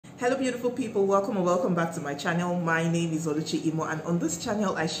Hello beautiful people, welcome or welcome back to my channel. My name is Oluchi Imo, and on this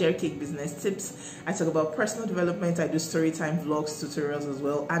channel I share cake business tips. I talk about personal development, I do story time vlogs, tutorials as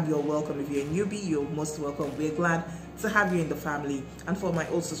well, and you're welcome. If you're a newbie, you're most welcome. We're glad to have you in the family. And for my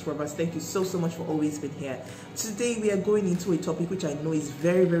old subscribers, thank you so much for always being here. Today we are going into a topic which I know is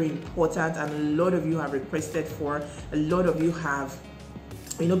very important, and a lot of you have requested for, a lot of you have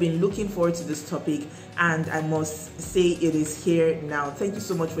been looking forward to this topic, and I must say it is here now. Thank you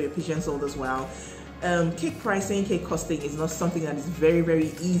so much for your patience all this while. Cake pricing, cake costing is not something that is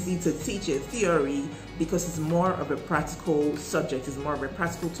very easy to teach in theory, because it's more of a practical subject, it's more of a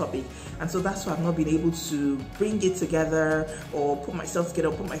practical topic, and so that's why I've not been able to bring it together or put my thoughts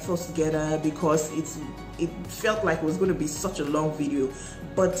together, because it felt like it was going to be such a long video.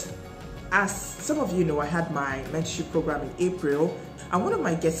 But as some of you know, I had my mentorship program in April, and one of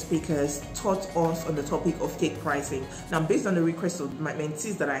my guest speakers taught us on the topic of cake pricing. Now, based on the request of my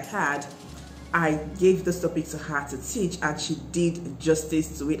mentees that I had, I gave this topic to her to teach, and she did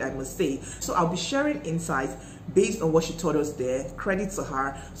justice to it, I must say. So I'll be sharing insights based on what she taught us there. Credit to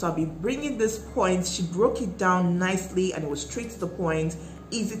her. So I'll be bringing this point. She broke it down nicely, and it was straight to the point,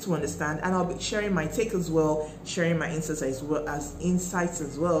 easy to understand, and I'll be sharing my take as well, sharing my insights as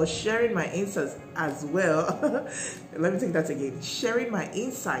well, sharing my insights as well. Let me take that again. Sharing my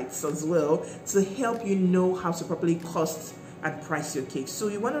insights as well to help you know how to properly cost and price your cake. So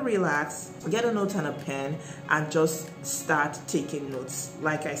you want to relax, get a note and a pen, and just start taking notes.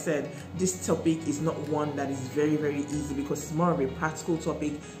 Like I said, this topic is not one that is very easy, because it's more of a practical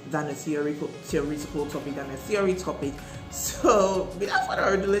topic than a theoretical topic, than a theory topic. So without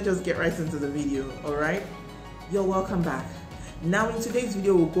further ado, let's just get right into the video. All right, you're welcome back. Now in today's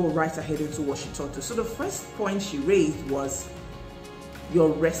video, we'll go right ahead into what she taught us. So the first point she raised was your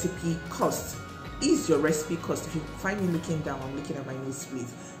recipe cost. Is your recipe cost? If you find me looking down, I'm looking at my notes,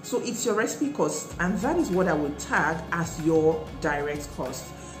 please. So it's your recipe cost, and that is what I would tag as your direct cost.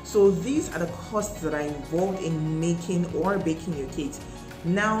 So these are the costs that are involved in making or baking your cake.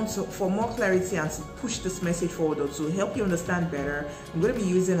 Now, for more clarity and to push this message forward, or to help you understand better, I'm going to be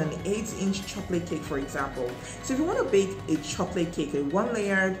using an 8-inch chocolate cake, for example. So if you want to bake a chocolate cake, a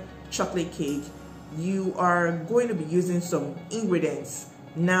 1-layered chocolate cake, you are going to be using some ingredients.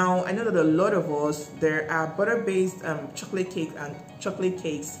 Now, I know that a lot of us, there are butter-based chocolate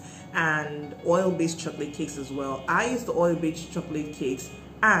cakes and oil-based chocolate cakes as well. I use the oil-based chocolate cakes,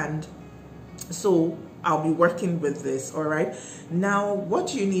 and so I'll be working with this. All right. Now, what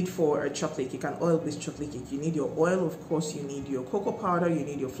do you need for a chocolate cake, an oil-based chocolate cake? You need your oil, of course. You need your cocoa powder. You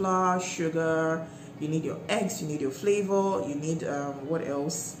need your flour, sugar. You need your eggs. You need your flavor. You need what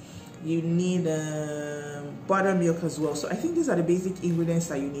else? You need buttermilk as well. So I think these are the basic ingredients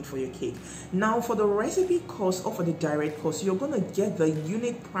that you need for your cake. Now, for the recipe cost or for the direct cost, you're going to get the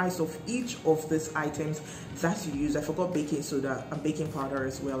unit price of each of these items that you use. I forgot baking soda and baking powder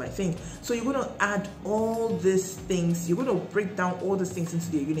as well, I think. So you're going to add all these things. You're going to break down all these things into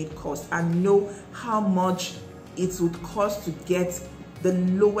their unit cost and know how much it would cost to get the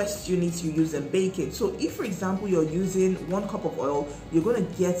lowest units you use in baking. So if, for example, you're using 1 cup of oil, you're going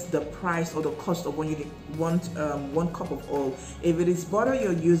to get the price or the cost of one cup of oil. If it is butter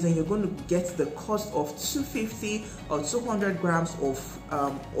you're using, you're going to get the cost of 250 or 200 grams of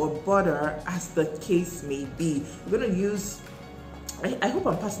or butter, as the case may be. You're going to use, I hope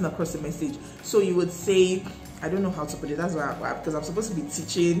I'm passing across the message. So you would say, I don't know how to put it, that's why, because I'm supposed to be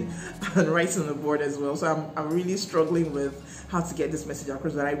teaching and writing on the board as well. So I'm really struggling with how to get this message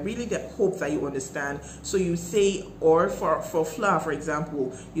across, but I really hope that you understand. So you say, or for flour, for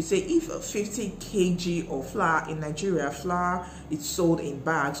example, you say if 50 kg of flour in Nigeria, flour is sold in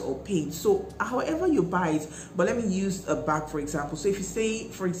bags or paid. So however you buy it, but let me use a bag for example. So if you say,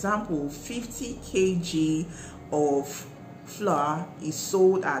 for example, 50 kg of flour is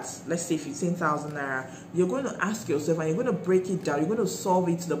sold at, let's say, 15,000 naira, you're going to ask yourself, and you're going to break it down, you're going to solve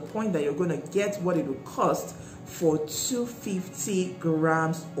it to the point that you're going to get what it would cost for 250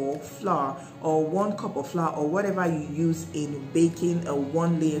 grams of flour, or 1 cup of flour, or whatever you use in baking a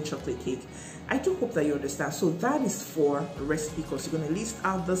 1-layer chocolate cake. I do hope that you understand. So that is for recipe cost. You're going to list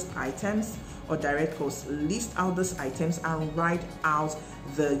out those items, or direct cost, list out those items and write out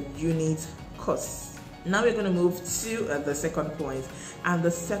the unit costs. Now we're going to move to the second point, and the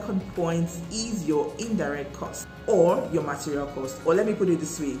second point is your indirect cost or your material cost. Or let me put it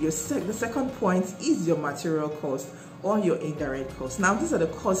this way, the second point is your material cost or your indirect cost. Now these are the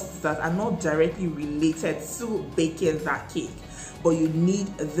costs that are not directly related to baking that cake, but you need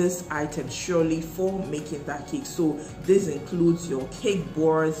this item surely for making that cake. So this includes your cake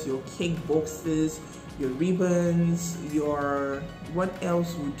boards, your cake boxes, your ribbons, your, what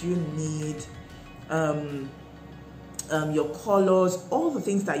else would you need, your colors, all the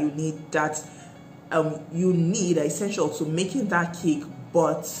things that you need that are essential to making that cake,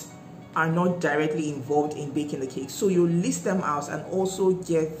 but are not directly involved in baking the cake. So you list them out and also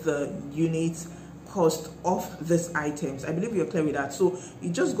get the unit cost of these items. I believe you're clear with that. So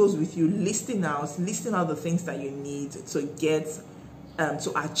it just goes with you listing out the things that you need to get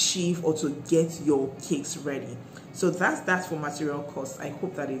to achieve or to get your cakes ready. So that's for material costs. I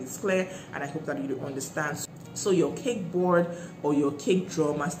hope that it is clear, and I hope that you understand. So your cake board or your cake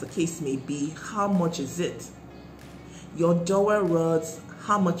drum, as the case may be, how much is it? Your dowel rods,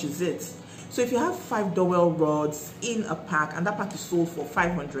 how much is it? So if you have 5 dowel rods in a pack and that pack is sold for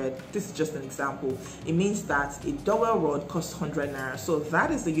 500, this is just an example, it means that a dowel rod costs 100 naira. So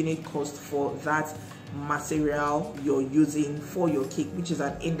that is the unit cost for that material you're using for your cake, which is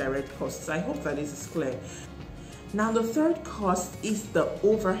an indirect cost. So I hope that this is clear. Now the third cost is the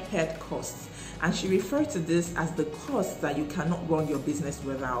overhead cost, and she referred to this as the costs that you cannot run your business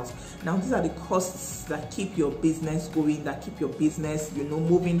without. Now these are the costs that keep your business going, that keep your business,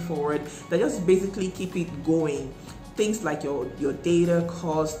 moving forward, that just basically keep it going. Things like your data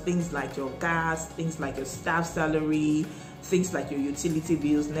cost, things like your gas, things like your staff salary, things like your utility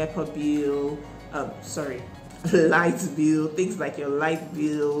bills, NEPA bill, light bill, things like your light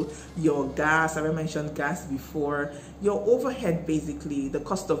bill, your gas, I mentioned gas before, your overhead, basically the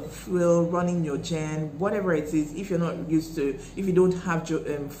cost of fuel, running your gen, whatever it is. If you're not used to, if you don't have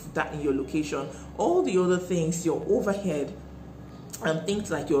that in your location, all the other things, your overhead, and things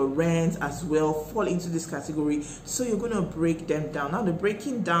like your rent as well fall into this category. So you're going to break them down. Now the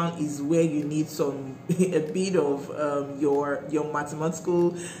breaking down is where you need a bit of your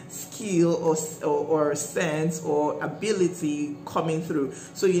mathematical skill or sense or ability coming through.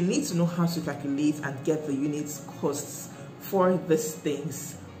 So you need to know how to calculate and get the units costs for these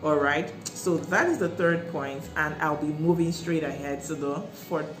things. All right, so that is the third point, and I'll be moving straight ahead to the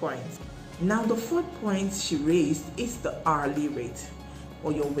fourth point. Now the fourth point she raised is the hourly rate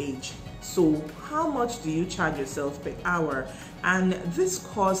or your wage. So how much do you charge yourself per hour? And this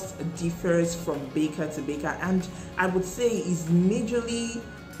cost differs from baker to baker, and I would say is majorly,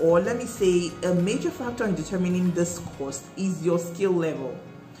 or let me say a major factor in determining this cost is your skill level.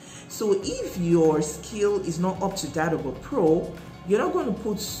 So if your skill is not up to that of a pro, you're not going to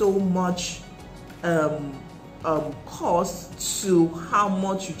put so much cost to how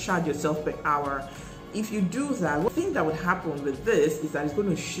much you charge yourself per hour. If you do that, one thing that would happen with this is that it's going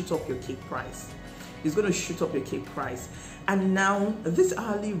to shoot up your cake price. It's going to shoot up your cake price. And now this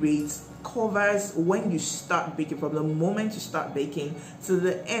hourly rate covers when you start baking, from the moment you start baking to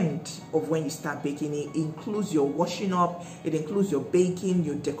the end of when you start baking. It includes your washing up, it includes your baking,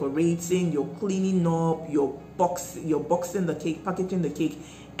 your decorating, your cleaning up, your boxing the cake, packaging the cake,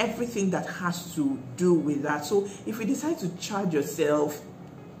 everything that has to do with that. So if you decide to charge yourself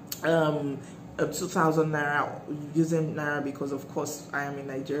 2,000 naira, using naira because of course I am in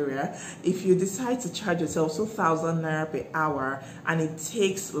Nigeria, if you decide to charge yourself 2,000 naira per hour and it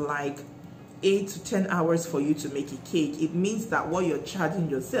takes like 8 to 10 hours for you to make a cake, it means that what you're charging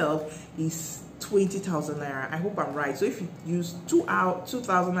yourself is 20,000 naira. I hope I'm right. So if you use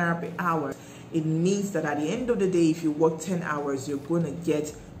 2,000 naira per hour, it means that at the end of the day, if you work 10 hours, you're going to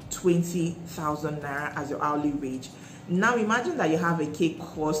get 20,000 naira as your hourly wage. Now imagine that you have a cake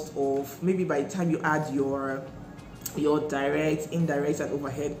cost of, maybe by the time you add your direct, indirect, and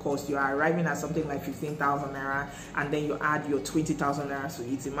overhead cost, you are arriving at something like 15,000 naira, and then you add your 20,000 naira to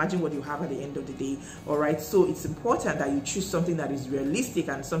it. Imagine what you have at the end of the day. All right, so it's important that you choose something that is realistic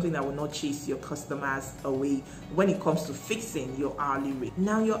and something that will not chase your customers away when it comes to fixing your hourly rate.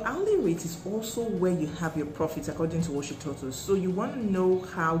 Now your hourly rate is also where you have your profits, according to what she taught us. So you want to know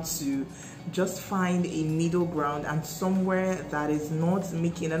how to just find a middle ground and somewhere that is not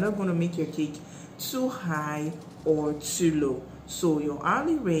going to make your cake too high or too low. So your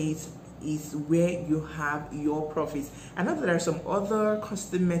hourly rate is where you have your profits. I know that there are some other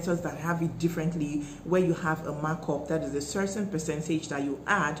costing methods that have it differently, where you have a markup that is a certain percentage that you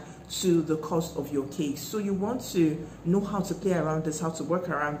add to the cost of your cake. So you want to know how to play around this, how to work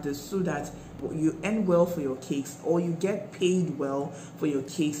around this, so that you earn well for your cakes, or you get paid well for your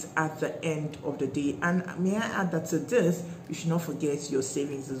cakes at the end of the day. And may I add that to this, you should not forget your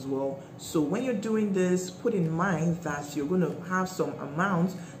savings as well. So when you're doing this, put in mind that you're going to have some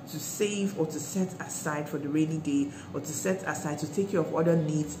amount to save or to set aside for the rainy day, or to set aside to take care of other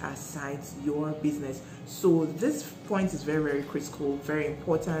needs aside your business. So this point is very, very critical, very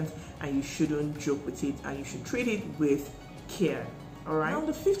important, and you shouldn't joke with it, and you should treat it with care. All right. Now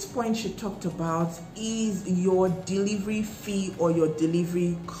the fifth point she talked about is your delivery fee or your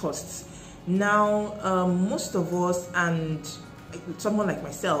delivery costs. Now most of us, and someone like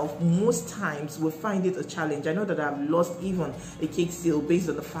myself, most times will find it a challenge. I know that I've lost even a cake sale based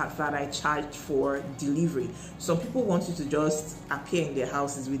on the fact that I charged for delivery. Some people want you to just appear in their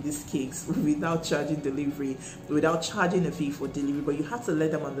houses with these cakes without charging delivery, without charging a fee for delivery, but you have to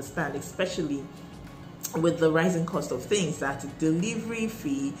let them understand, especially with the rising cost of things, that delivery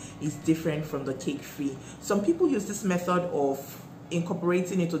fee is different from the cake fee. Some people use this method of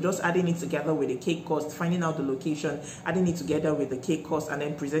incorporating it, or just adding it together with the cake cost, finding out the location, adding it together with the cake cost, and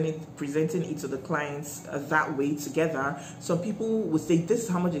then presenting it to the clients that way together. Some people will say this is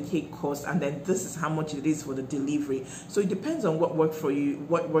how much the cake costs, and then this is how much it is for the delivery. So it depends on what works for you,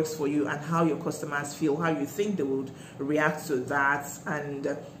 and how your customers feel, how you think they would react to that,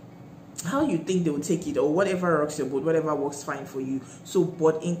 and how you think they will take it, or whatever rocks your boat, whatever works fine for you. So,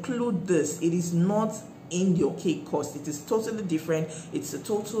 but include this: it is not in your cake cost. It is totally different. It's a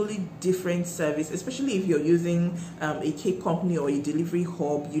totally different service, especially if you're using a cake company or a delivery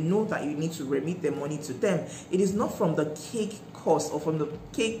hub. You know that you need to remit the money to them. It is not from the cake cost or from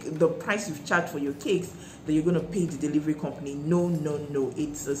the price you've charged for your cakes that you're going to pay the delivery company. No,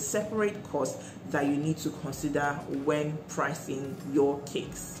 it's a separate cost that you need to consider when pricing your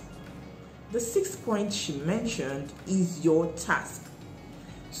cakes. The sixth point she mentioned is your tax.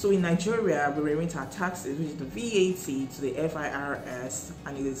 So in Nigeria, we remit our taxes, which is the VAT, to the FIRS,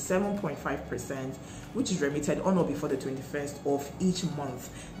 and it is 7.5%, which is remitted on or before the 21st of each month.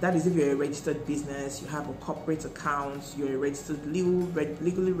 That is if you're a registered business, you have a corporate account, you're a registered,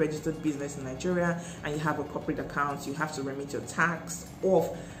 legally registered business in Nigeria, and you have a corporate account, you have to remit your tax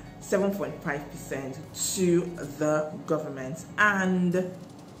of 7.5% to the government. And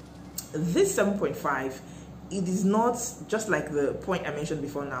this 7.5, it is not just like the point I mentioned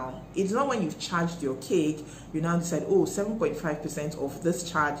before now. It's not when you've charged your cake, you now decide, oh, 7.5% of this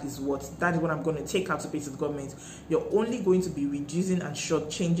charge is what I'm going to take out to pay to the government. You're only going to be reducing and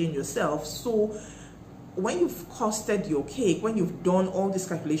shortchanging yourself. So when you've costed your cake, when you've done all this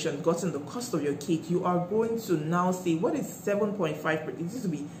calculation, gotten the cost of your cake, you are going to now say, what is 7.5%? It used to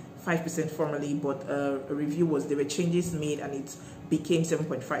be 5% formerly, but a review there were changes made and it became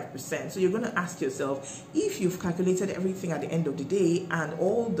 7.5%. So you're going to ask yourself, if you've calculated everything at the end of the day and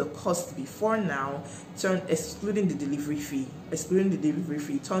all the costs before now, excluding the delivery fee,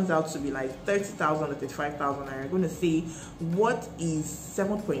 turns out to be like 30,000 or 35,000 naira. You're going to say, what is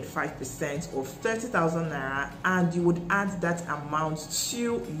 7.5% of 30,000 naira? And you would add that amount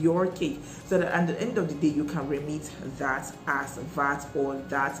to your cake, so that at the end of the day, you can remit that as VAT or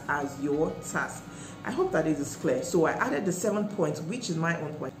that as your tax. I hope that it is clear. So I added the 7 points, which is my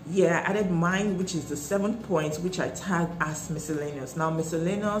own point. Yeah, I added mine, which is the 7 points, which I tag as miscellaneous. Now,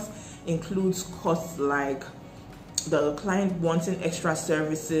 miscellaneous includes costs like the client wanting extra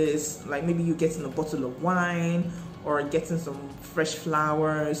services, like maybe you getting a bottle of wine, or getting some fresh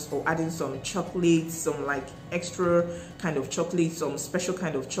flowers, or adding some chocolates, some like extra kind of chocolates, some special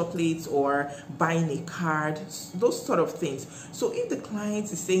kind of chocolates, or buying a card, those sort of things. So if the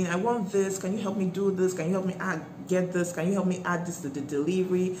client is saying, I want this, can you help me do this? Can you help me get this? Can you help me add this to the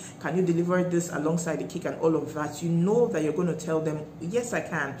delivery? Can you deliver this alongside the cake and all of that? You know that you're going to tell them, yes, I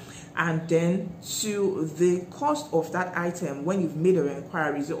can. And then to the cost of that item, when you've made your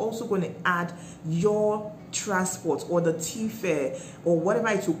inquiries, you're also going to add your transport or the tea fare or whatever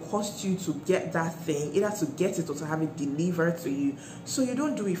it will cost you to get that thing, either to get it or to have it delivered to you. So you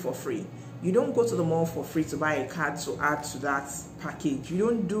don't do it for free. You don't go to the mall for free to buy a card to add to that package. You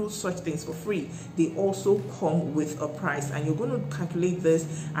don't do such things for free. They also come with a price, and you're going to calculate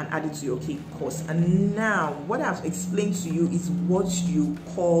this and add it to your cake cost. And now what I've explained to you is what you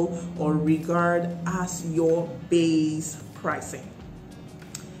call or regard as your base pricing.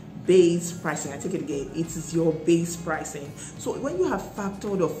 Base pricing, I take it again, it is your base pricing. So when you have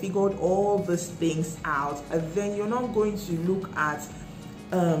factored or figured all these things out, then you're not going to look at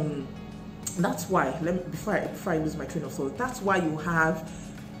that's why, before I lose my train of thought, that's why you have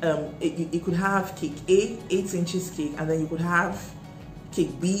you could have cake A, 8 inches cake, and then you could have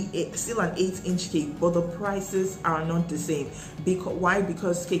cake B, still an 8-inch cake, but the prices are not the same. Why?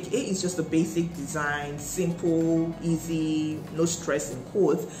 Because cake A is just a basic design, simple, easy, no stress in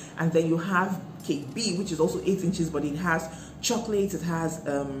quotes, and then you have cake B, which is also 8 inches, but it has chocolate, it has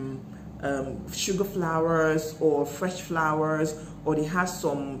sugar flowers or fresh flowers, or it has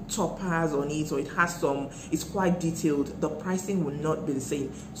some toppers on it, or it has some, it's quite detailed. The pricing will not be the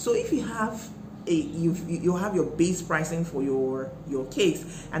same. So if you have you have your base pricing for your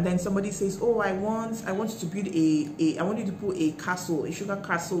cakes, and then somebody says, oh, I want you to build I want you to put a castle, a sugar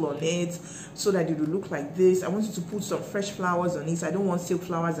castle on it, so that it will look like this. I want you to put some fresh flowers on it. I don't want silk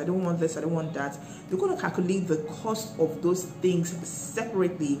flowers, I don't want this, I don't want that. You're going to calculate the cost of those things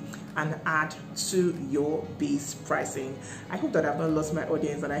separately and add to your base pricing. I hope that I've not lost my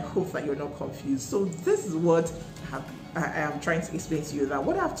audience, and I hope that you're not confused. So this is what I am trying to explain to you, that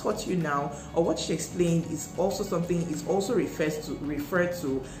what I've taught you now, or what she explained, is also something is also referred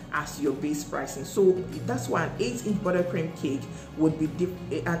to as your base pricing. So that's why an 8-inch buttercream cake would be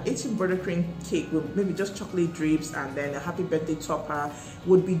an 8-inch buttercream cake with maybe just chocolate drips and then a happy birthday topper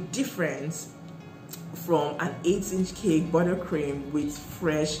would be different from an 8-inch cake buttercream with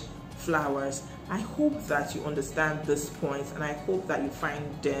fresh flowers. I hope that you understand this point, and I hope that you find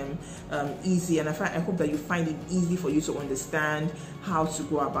them easy, and I hope that you find it easy for you to understand how to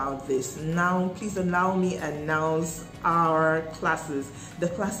go about this. Now, please allow me announce our classes. The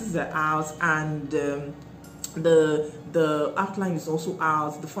classes are out, and the outline is also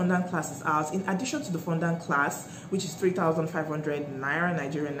out. The fondant class is out. In addition to the fondant class, which is 3,500 naira,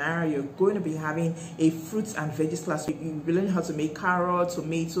 Nigerian naira, you're going to be having a fruits and veggies class. You'll be learning how to make carrots,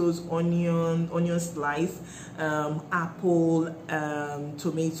 tomatoes, onion slice, apple,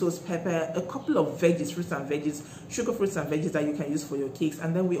 tomatoes, pepper, a couple of veggies, fruits and veggies, sugar fruits and veggies that you can use for your cakes.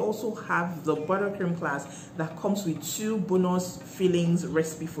 And then we also have the buttercream class that comes with 2 bonus fillings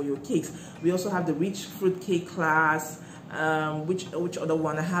recipe for your cakes. We also have the rich fruit cake class. Which other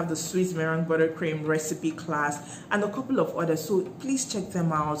one? I have the sweet meringue buttercream recipe class and a couple of others, so please check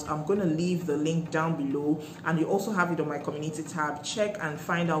them out. I'm going to leave the link down below, and you also have it on my community tab. Check and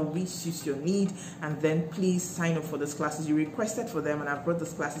find out which suits your need, and then please sign up for these classes. You requested for them, and I brought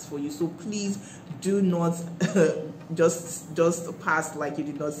these classes for you, so please do not just pass like you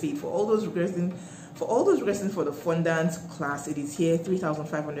did not see it. For all those requesting for the fondant class, it is here,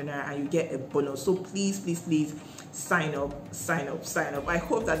 3,500 naira, and you get a bonus. So please sign up. I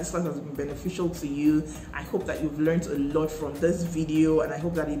hope that this class has been beneficial to you. I hope that you've learned a lot from this video, and I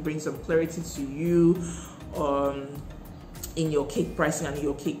hope that it brings some clarity to you in your cake pricing and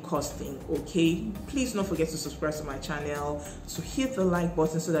your cake costing. Okay, please don't forget to subscribe to my channel, to hit the like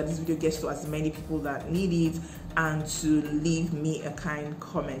button so that this video gets to as many people that need it, and to leave me a kind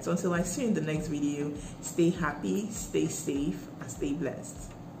comment. Until I see you in the next video, stay happy, stay safe, and stay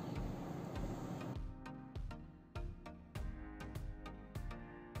blessed.